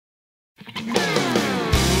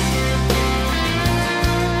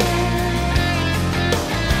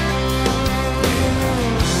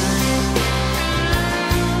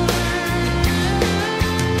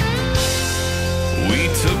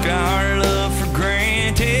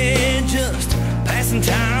spend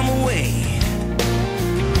time away.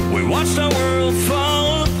 We watched our world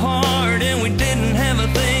fall apart and we didn't have a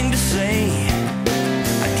thing to say.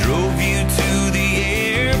 I drove you to the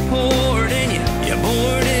airport and you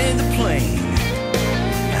boarded the plane.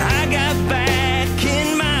 I got back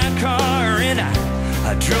in my car and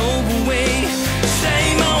I drove away.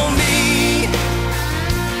 Shame on me,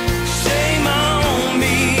 shame on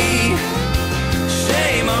me,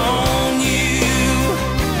 shame on you,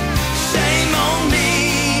 shame on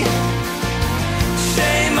me,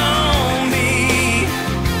 shame on me,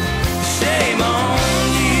 shame on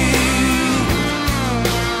you.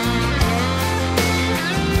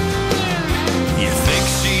 You think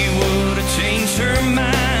she would have changed her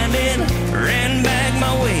mind and ran back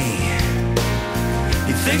my way?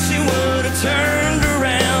 You think she would have turned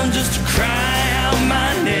around just to cry out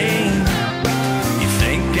my name? You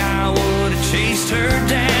think I would have chased her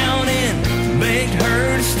down and begged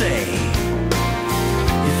her to stay?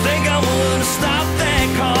 You think I would have stopped that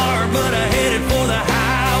car, but I headed for the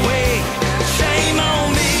highway? Shame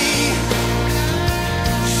on me,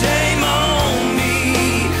 shame on me,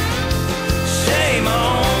 shame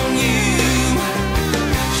on you,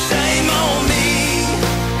 shame on me,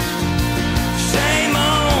 shame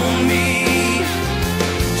on me,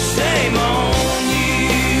 shame on you.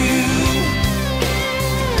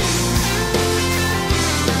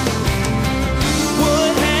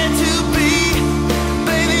 What had to be,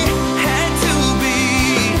 baby, had to be.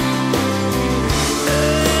 Oh,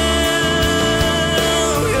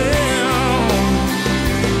 yeah.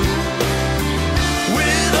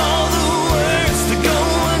 With all the words that go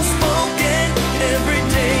unspoken every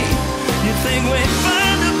day, you think we'd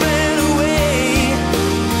find a better way,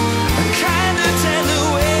 a kinder, tender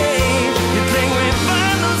way. You think we'd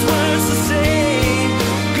find those words to say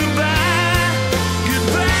goodbye,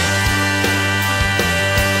 goodbye.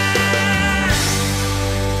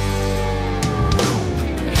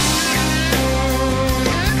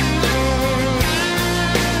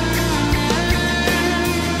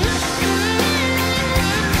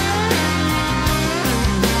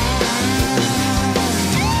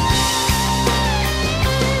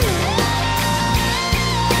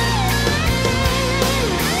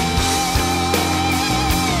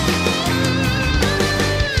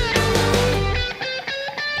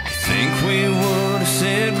 Think we would have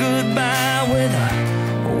said goodbye with a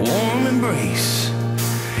warm embrace?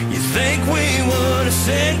 You think we would have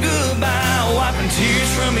said goodbye wiping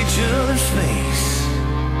tears from each other's face?